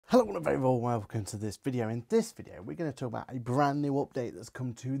Hello and a very warm welcome to this video. In this video we're going to talk about a brand new update that's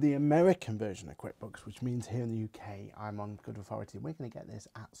come to the American version of QuickBooks, which means here in the UK I'm on good authority. We're going to get this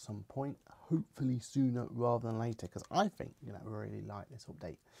at some point, hopefully sooner rather than later, because I think you're going to really like this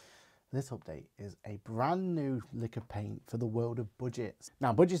update. This update is a brand new lick of paint for the world of budgets.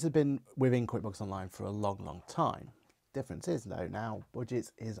 Now, budgets have been within QuickBooks Online for a long time. Difference is though, now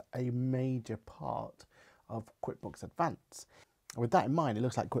budgets is a major part of QuickBooks Advanced. With that in mind, it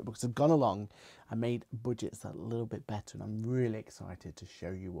looks like QuickBooks have gone along and made budgets a little bit better, and I'm really excited to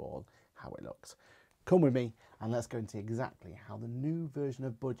show you all how it looks. Come with me and let's go and see exactly how the new version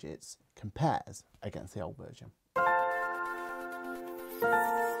of budgets compares against the old version.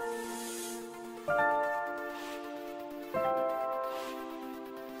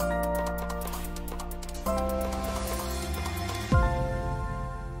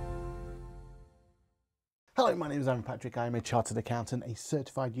 Hello, my name is Patrick. I am a chartered accountant, a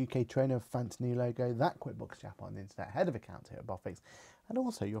certified UK trainer, fancy new logo, that QuickBooks chap on the internet, head of accounts here at Boffix, and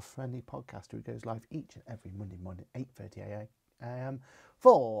also your friendly podcaster who goes live each and every Monday morning, 8:30 a.m.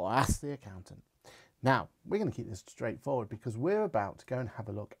 for Ask the Accountant. Now, we're going to keep this straightforward because we're about to go and have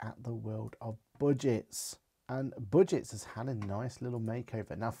a look at the world of budgets. And budgets has had a nice little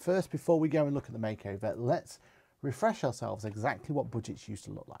makeover. Now, first, before we go and look at the makeover, let's refresh ourselves exactly what budgets used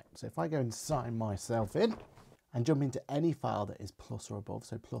to look like. So if I go and sign myself in and jump into any file that is plus or above,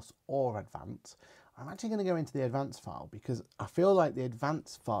 so plus or advanced, I'm actually going to go into the advanced file because I feel like the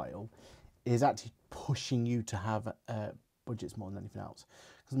advanced file is actually pushing you to have budgets more than anything else.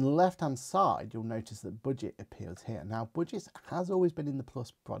 Because on the left hand side, you'll notice that budget appears here. Now, budgets has always been in the plus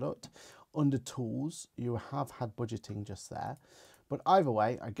product. Under tools, you have had budgeting just there. But either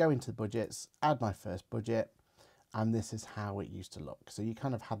way, I go into the budgets, add my first budget, and this is how it used to look. So you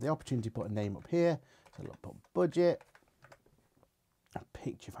kind of had the opportunity to put a name up here. So look, put budget,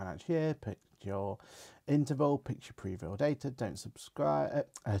 pick your financial year, pick your interval, pick your pre-bill data, don't subscribe,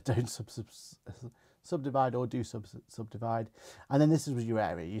 subdivide or do subdivide. And then this was your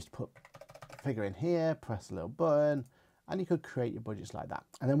area. You used to put figure in here, press a little button, and you could create your budgets like that.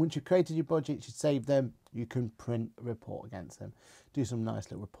 And then once you've created your budgets, you save them, you can print a report against them, do some nice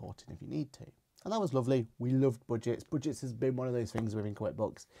little reporting if you need to. And that was lovely. We loved budgets. Budgets has been one of those things within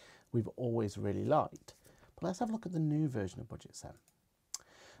QuickBooks we've always really liked. But let's have a look at the new version of budgets then.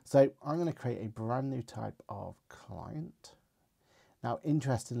 So I'm going to create a brand new type of client. Now,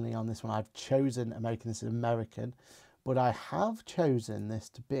 interestingly, on this one, I've chosen American. This is American, but I have chosen this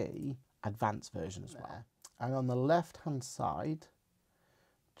to be advanced version as well. And on the left-hand side,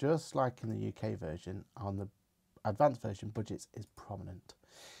 just like in the UK version, on the advanced version, budgets is prominent.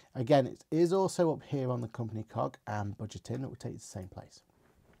 Again, it is also up here on the company cog and budgeting. It will take you to the same place.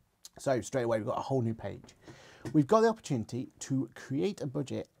 So straight away, we've got a whole new page. We've got the opportunity to create a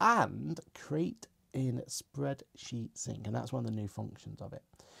budget and create in spreadsheet sync, and that's one of the new functions of it.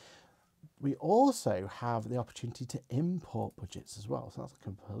 We also have the opportunity to import budgets as well, so that's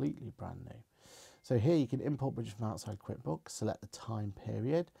completely brand new. So here you can import budgets from outside QuickBooks, select the time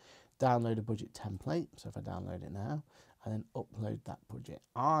period, download a budget template. So if I download it now, and then upload that budget.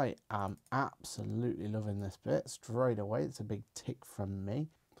 I am absolutely loving this bit straight away. It's a big tick from me.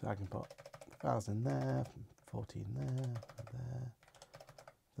 So I can put 1,000 there, 14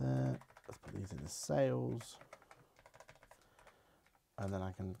 there. Let's put these in the sales. And then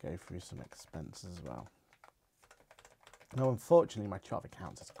I can go through some expenses as well. Now, unfortunately, my chart of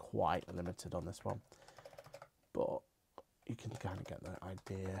accounts is quite limited on this one, but you can kind of get the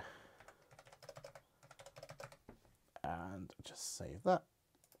idea. And just save that.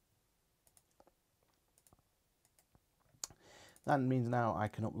 That means now I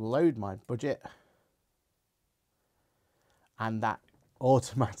can upload my budget, and that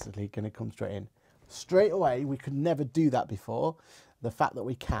automatically going to come straight in. Straight away, we could never do that before. The fact that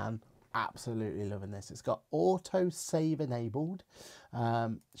we can, absolutely loving this. It's got auto save enabled,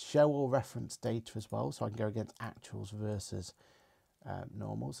 show all reference data as well, so I can go against actuals versus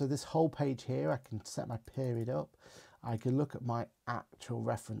normal. So this whole page here, I can set my period up. I can look at my actual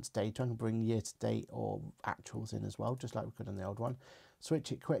reference data. I can bring year to date or actuals in as well, just like we could on the old one.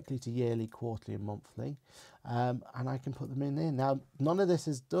 Switch it quickly to yearly, quarterly and monthly. And I can put them in there. Now, none of this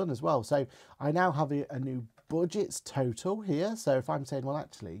is done as well. So I now have a new budgets total here. So if I'm saying, well,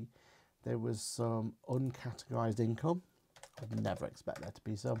 actually, there was some uncategorized income. I'd never expect there to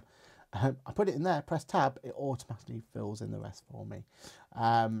be some. I put it in there, press tab, it automatically fills in the rest for me.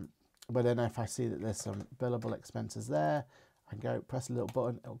 But then if I see that there's some billable expenses there, I can go press a little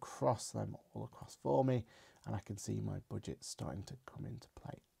button, it'll cross them all across for me, and I can see my budget starting to come into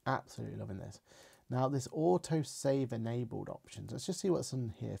play. Absolutely loving this. Now this auto save enabled options, let's just see what's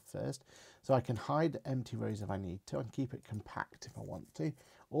on here first. So I can hide empty rows if I need to. I can keep it compact if I want to.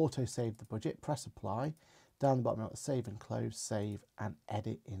 Auto save the budget, press apply. Down the bottom, I've got save and close, save and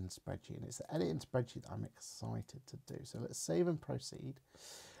edit in spreadsheet. And it's the edit in spreadsheet that I'm excited to do. So let's save and proceed.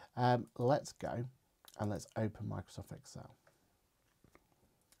 Let's go and let's open Microsoft Excel.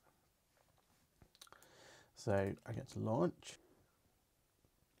 So I get to launch.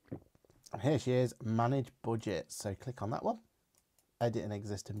 And here she is, manage budget. So click on that one, edit an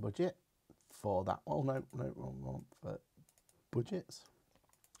existing budget for that one. No, wrong one, for budgets.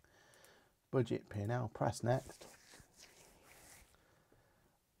 Budget P&L, press next.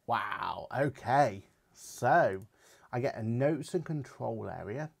 Wow, okay. So I get a notes and control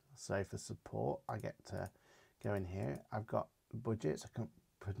area. So for support, I get to go in here. I've got budgets, I can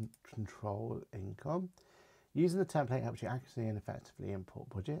control income. Using the template helps you accurately and effectively import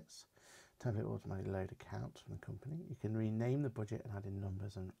budgets. Template will automatically load accounts from the company. You can rename the budget and add in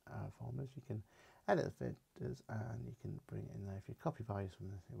numbers and formulas. You can edit the filters and you can bring it in there. If you copy values from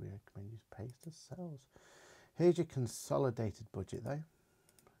this, we recommend use paste as cells. Here's your consolidated budget though,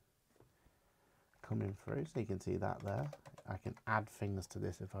 coming through, so you can see that there. I can add things to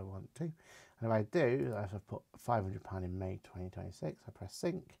this if I want to. And if I do, if I put £500 in May 2026, I press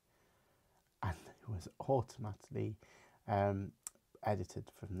sync and it was automatically edited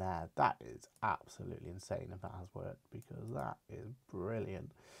from there. That is absolutely insane if that has worked, because that is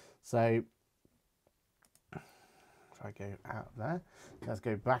brilliant. So if I go out of there, let's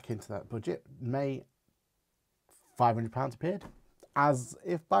go back into that budget. May, £500 appeared as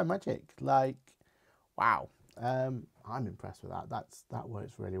if by magic. Like, wow. I'm impressed with that. That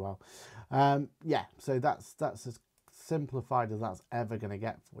works really well. Yeah, so that's as simplified as that's ever going to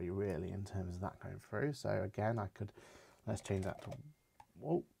get for you, really, in terms of that going through. So again, let's change that to,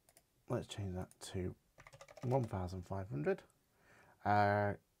 whoa, let's change that to 1,500.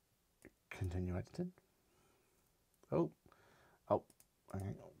 Continue editing. Oh,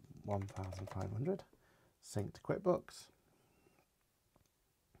 okay, 1,500. Sync to QuickBooks.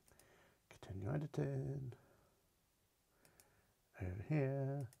 Continue editing. Over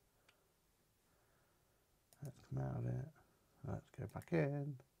here. Let's come out of it. Let's go back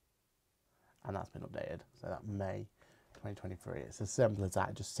in. And that's been updated. So that May 2023. It's as simple as that.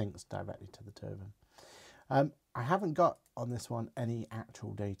 It just syncs directly to the turbine. I haven't got on this one any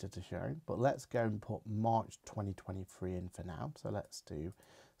actual data to show, but let's go and put March 2023 in for now. So let's do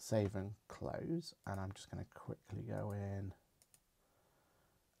save and close. And I'm just going to quickly go in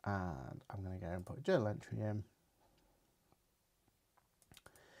and I'm going to go and put a journal entry in.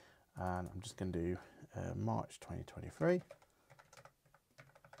 And I'm just going to do March 2023.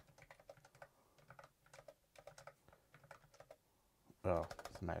 Oh,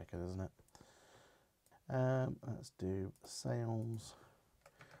 it's America, isn't it? Let's do sales.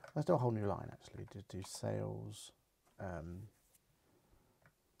 Let's do a whole new line, actually. Just do sales.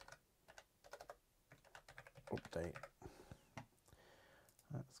 Update.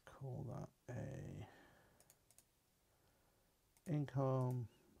 Let's call that a income.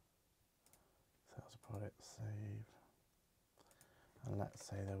 Sales product, save. And let's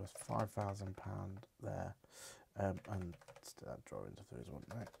say there was £5,000 there. And still add drawings if there is one,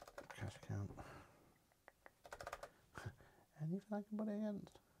 right? Cash account. Anything I can put it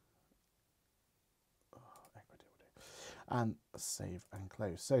against? Oh, equity will do. And save and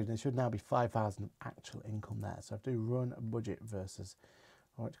close. So there should now be 5,000 actual income there. So I do run a budget versus,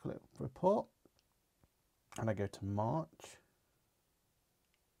 I like to call it report. And I go to March.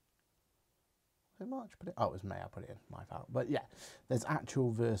 March, oh, it was May, I put it in, my fault. But yeah, there's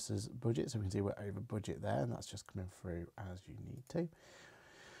actual versus budget, so we can see we're over budget there, and that's just coming through as you need to.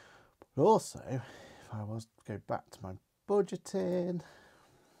 But also, if I was to go back to my budgeting,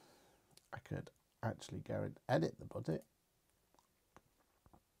 I could actually go and edit the budget.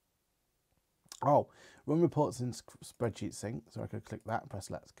 Oh, run reports in spreadsheet sync, so I could click that and press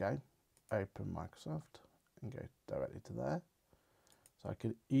let's go, open Microsoft, and go directly to there. So I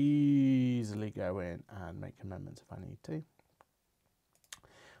could easily go in and make amendments if I need to.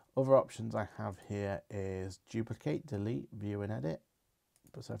 Other options I have here is duplicate, delete, view and edit.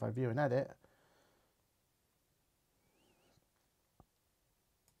 So if I view and edit,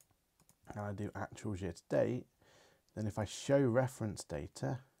 and I do actual year to date, then if I show reference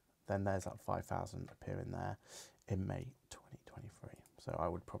data, then there's that 5,000 appearing there in May 2023. So I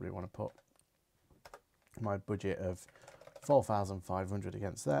would probably want to put my budget of 4,500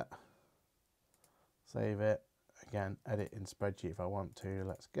 against that. Save it. Again, edit in spreadsheet if I want to.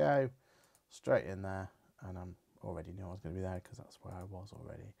 Let's go. Straight in there. And I already knew I was going to be there because that's where I was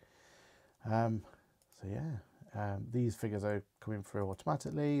already. So yeah, these figures are coming through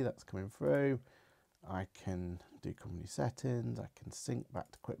automatically. That's coming through. I can do company settings. I can sync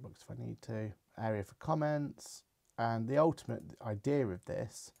back to QuickBooks if I need to. Area for comments. And the ultimate idea of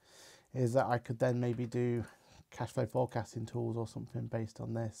this is that I could then maybe do cash flow forecasting tools or something based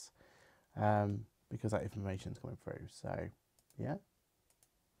on this, because that information is coming through. So yeah,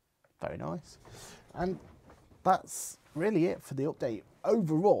 very nice. And that's really it for the update.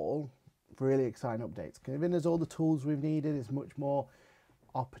 Overall, really exciting updates. Giving us all the tools we've needed. It's much more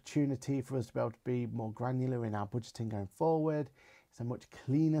opportunity for us to be able to be more granular in our budgeting going forward. It's a much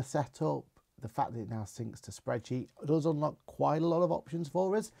cleaner setup. The fact that it now syncs to spreadsheet does unlock quite a lot of options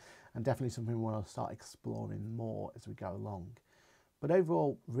for us, and definitely something we want to start exploring more as we go along. But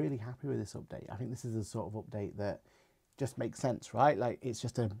overall, really happy with this update. I think this is the sort of update that just makes sense, right? Like, it's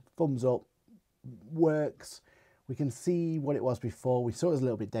just a thumbs up, works. We can see what it was before. We saw it was a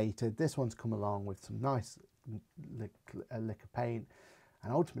little bit dated. This one's come along with some nice lick of paint.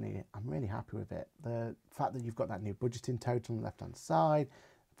 And ultimately, I'm really happy with it. The fact that you've got that new budgeting total on the left-hand side,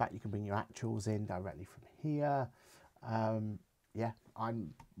 the fact you can bring your actuals in directly from here. Yeah,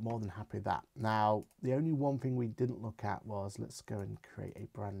 I'm more than happy with that. Now, the only one thing we didn't look at was, let's go and create a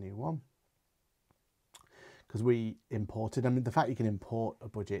brand new one. Because we imported, I mean, the fact you can import a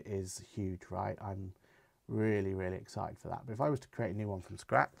budget is huge, right? I'm really, really excited for that. But if I was to create a new one from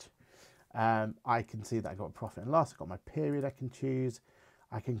scratch, I can see that I've got a profit and loss. I've got my period I can choose.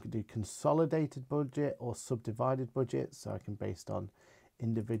 I can do consolidated budget or subdivided budget. So I can, based on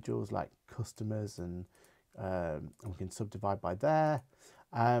individuals like customers, and we can subdivide by there.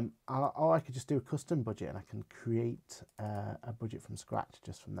 Or I could just do a custom budget, and I can create a budget from scratch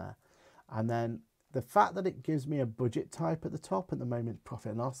just from there. And then the fact that it gives me a budget type at the top, at the moment,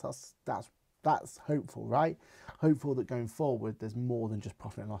 profit and loss, that's hopeful, right? Hopeful that going forward, there's more than just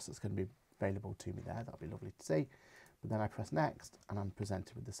profit and loss that's going to be available to me there. That'll be lovely to see. But then I press next, and I'm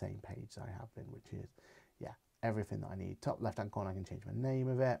presented with the same page I have been, which is, yeah, everything that I need. Top left-hand corner, I can change my name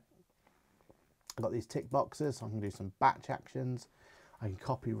of it. I've got these tick boxes, so I can do some batch actions. I can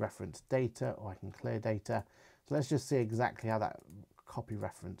copy reference data, or I can clear data. So let's just see exactly how that copy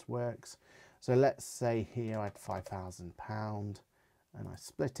reference works. So let's say here I had £5,000 and I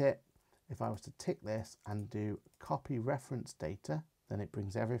split it. If I was to tick this and do copy reference data, then it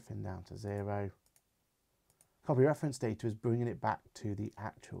brings everything down to 0. Copy reference data is bringing it back to the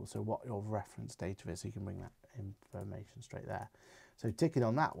actual, so what your reference data is, so you can bring that information straight there. So ticking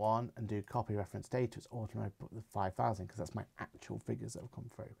on that one and do copy reference data, it's automatically put the 5,000 because that's my actual figures that have come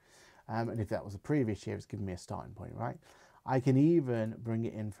through. And if that was a previous year, it's giving me a starting point, right? I can even bring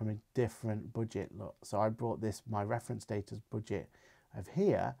it in from a different budget look. So I brought this, my reference data's budget of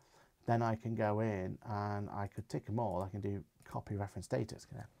here, then I can go in and I could tick them all. I can do copy reference data. It's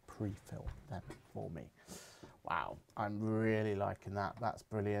going to pre-fill them for me. Wow, I'm really liking that. That's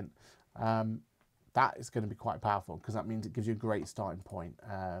brilliant. That is going to be quite powerful because that means it gives you a great starting point,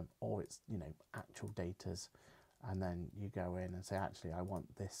 or it's, you know, actual datas. And then you go in and say, actually, I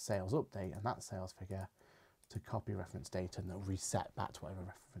want this sales update and that sales figure to copy reference data, and it'll reset back to whatever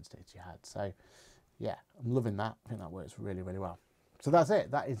reference data you had. So yeah, I'm loving that. I think that works really, really well. So that's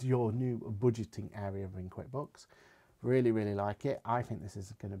it. That is your new budgeting area in QuickBooks. Really, really like it. I think this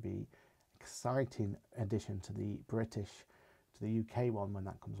is going to be exciting addition to the British, to the UK one when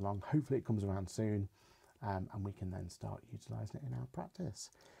that comes along. Hopefully it comes around soon, and we can then start utilising it in our practice.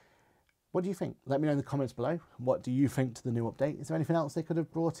 What do you think? Let me know in the comments below. What do you think to the new update? Is there anything else they could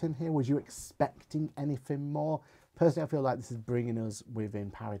have brought in here? Was you expecting anything more? Personally, I feel like this is bringing us within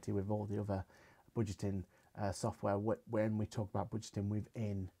parity with all the other budgeting software when we talk about budgeting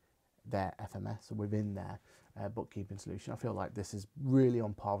within their FMS or within their bookkeeping solution. I feel like this is really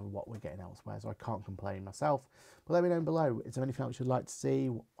on par with what we're getting elsewhere, so I can't complain myself. But let me know below, is there anything else you'd like to see?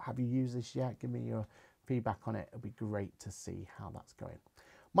 Have you used this yet? Give me your feedback on it. It'll be great to see how that's going.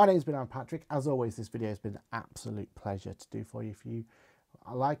 My name's been Patrick. As always, this video has been an absolute pleasure to do for you. If you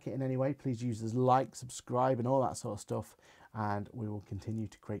like it in any way, please use this like, subscribe, and all that sort of stuff. And we will continue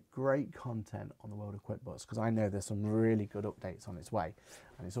to create great content on the world of QuickBooks, because I know there's some really good updates on its way,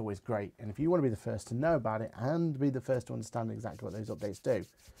 and it's always great. And if you want to be the first to know about it and be the first to understand exactly what those updates do,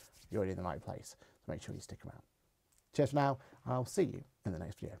 you're already in the right place. So make sure you stick around. Cheers for now, and I'll see you in the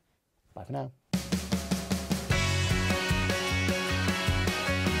next video. Bye for now.